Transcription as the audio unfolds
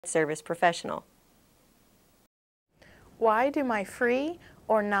service professional. Why do my free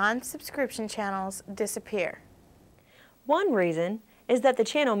or non-subscription channels disappear? One reason is that the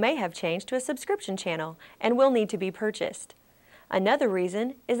channel may have changed to a subscription channel and will need to be purchased. Another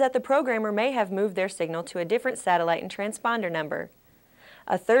reason is that the programmer may have moved their signal to a different satellite and transponder number.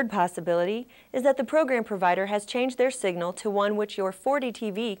 A third possibility is that the program provider has changed their signal to one which your 4D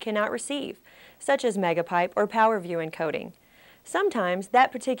TV cannot receive, such as Megapipe or PowerView encoding. Sometimes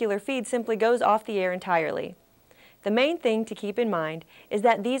that particular feed simply goes off the air entirely. The main thing to keep in mind is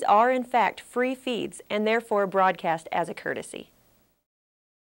that these are in fact free feeds and therefore broadcast as a courtesy.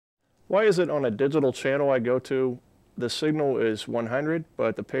 Why is it on a digital channel I go to, the signal is 100,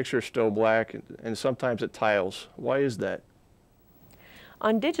 but the picture is still black, and sometimes it tiles? Why is that?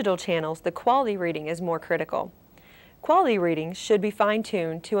 On digital channels, the quality reading is more critical. Quality readings should be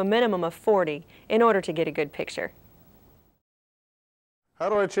fine-tuned to a minimum of 40 in order to get a good picture. How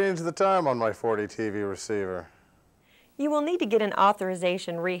do I change the time on my 4D TV receiver? You will need to get an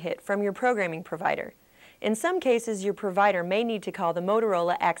authorization rehit from your programming provider. In some cases, your provider may need to call the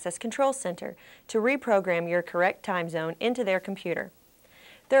Motorola Access Control Center to reprogram your correct time zone into their computer.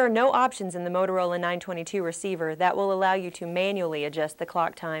 There are no options in the Motorola 922 receiver that will allow you to manually adjust the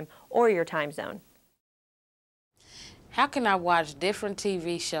clock time or your time zone. How can I watch different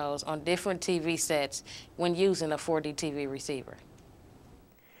TV shows on different TV sets when using a 4D TV receiver?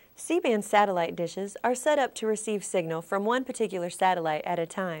 Cband satellite dishes are set up to receive signal from one particular satellite at a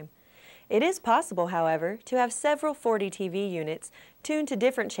time. It is possible, however, to have several 4D TV units tuned to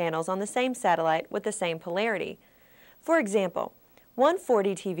different channels on the same satellite with the same polarity. For example, one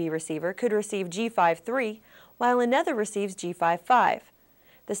 4D TV receiver could receive G5.3 while another receives G5.5.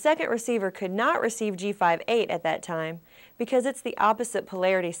 The second receiver could not receive G5.8 at that time because it's the opposite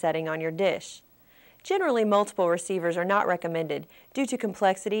polarity setting on your dish. Generally, multiple receivers are not recommended due to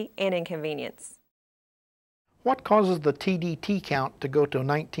complexity and inconvenience. What causes the TDT count to go to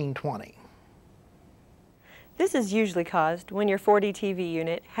 1920? This is usually caused when your 4D TV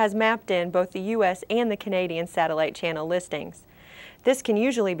unit has mapped in both the US and the Canadian satellite channel listings. This can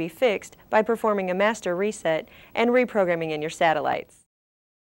usually be fixed by performing a master reset and reprogramming in your satellites.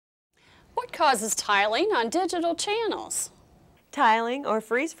 What causes tiling on digital channels? Tiling or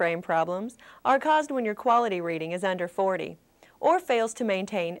freeze frame problems are caused when your quality reading is under 40 or fails to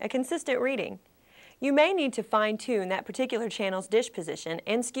maintain a consistent reading. You may need to fine-tune that particular channel's dish position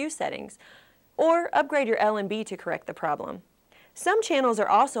and skew settings or upgrade your LNB to correct the problem. Some channels are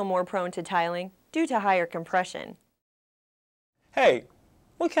also more prone to tiling due to higher compression. Hey,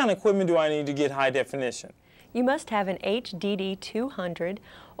 what kind of equipment do I need to get high definition? You must have an HDD 200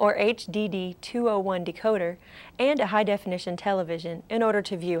 or HDD 201 decoder and a high-definition television in order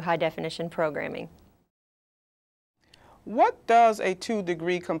to view high-definition programming. What does a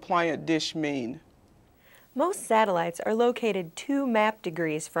 2-degree compliant dish mean? Most satellites are located 2 map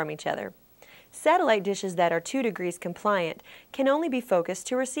degrees from each other. Satellite dishes that are 2 degrees compliant can only be focused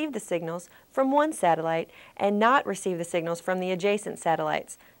to receive the signals from one satellite and not receive the signals from the adjacent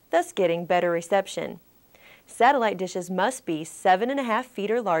satellites, thus getting better reception. Satellite dishes must be 7.5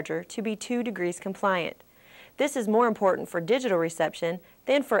 feet or larger to be 2 degrees compliant. This is more important for digital reception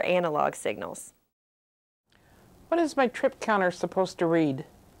than for analog signals. What is my trip counter supposed to read?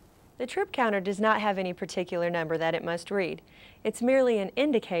 The trip counter does not have any particular number that it must read. It's merely an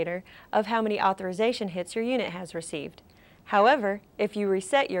indicator of how many authorization hits your unit has received. However, if you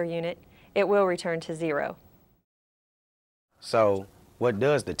reset your unit, it will return to 0. So, what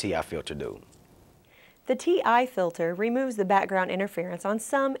does the TI filter do? The TI filter removes the background interference on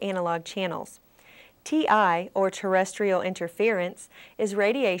some analog channels. TI, or terrestrial interference, is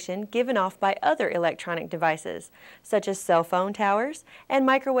radiation given off by other electronic devices, such as cell phone towers and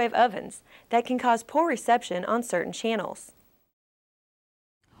microwave ovens, that can cause poor reception on certain channels.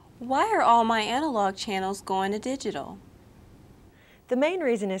 Why are all my analog channels going to digital? The main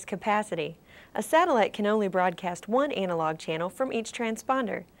reason is capacity. A satellite can only broadcast one analog channel from each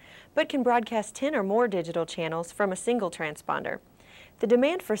transponder, but can broadcast 10 or more digital channels from a single transponder. The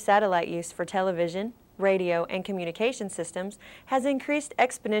demand for satellite use for television, radio, and communication systems has increased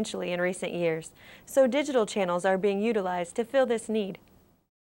exponentially in recent years, so digital channels are being utilized to fill this need.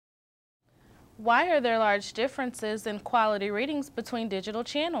 Why are there large differences in quality readings between digital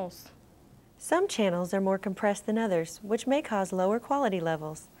channels? Some channels are more compressed than others, which may cause lower quality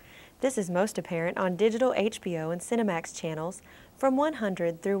levels. This is most apparent on digital HBO and Cinemax channels from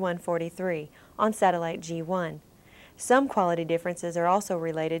 100 through 143 on satellite G1. Some quality differences are also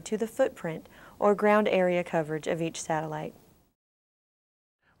related to the footprint or ground area coverage of each satellite.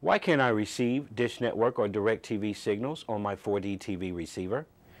 Why can't I receive Dish Network or DirecTV signals on my 4D TV receiver?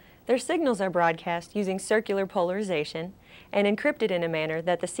 Their signals are broadcast using circular polarization and encrypted in a manner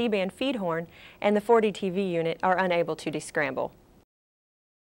that the C-band feed horn and the 40 TV unit are unable to descramble.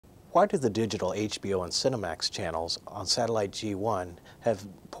 Why do the digital HBO and Cinemax channels on satellite G1 have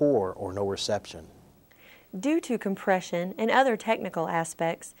poor or no reception? Due to compression and other technical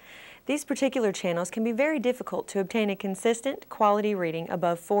aspects, these particular channels can be very difficult to obtain a consistent quality reading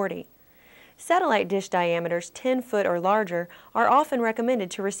above 40. Satellite dish diameters 10 foot or larger are often recommended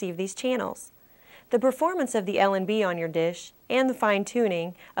to receive these channels. The performance of the L&B on your dish and the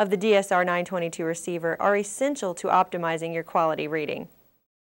fine-tuning of the DSR 922 receiver are essential to optimizing your quality reading.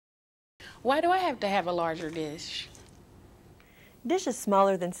 Why do I have to have a larger dish? Dishes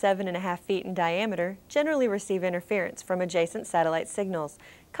smaller than 7.5 feet in diameter generally receive interference from adjacent satellite signals,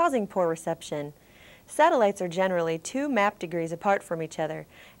 causing poor reception. Satellites are generally 2 map degrees apart from each other,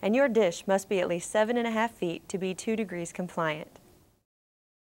 and your dish must be at least 7.5 feet to be 2 degrees compliant.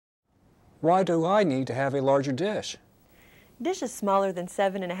 Why do I need to have a larger dish? Dishes smaller than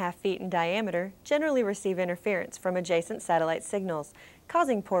 7.5 feet in diameter generally receive interference from adjacent satellite signals,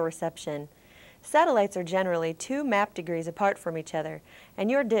 causing poor reception. Satellites are generally 2 map degrees apart from each other, and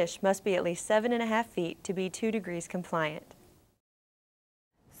your dish must be at least 7.5 feet to be 2 degrees compliant.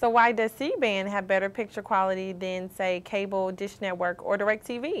 So why does C-band have better picture quality than, say, cable, Dish Network, or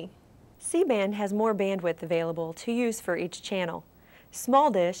DirecTV? C-band has more bandwidth available to use for each channel. Small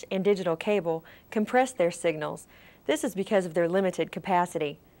dish and digital cable compress their signals. This is because of their limited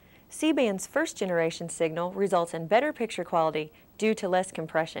capacity. C-band's first-generation signal results in better picture quality due to less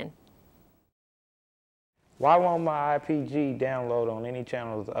compression. Why won't my IPG download on any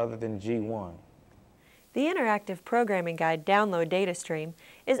channels other than G1? The interactive programming guide download data stream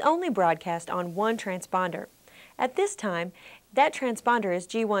is only broadcast on one transponder. At this time, that transponder is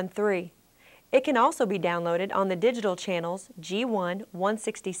G13. It can also be downloaded on the digital channels G1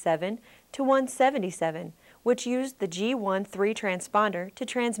 167 to 177, which use the G13 transponder to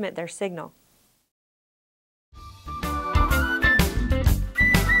transmit their signal.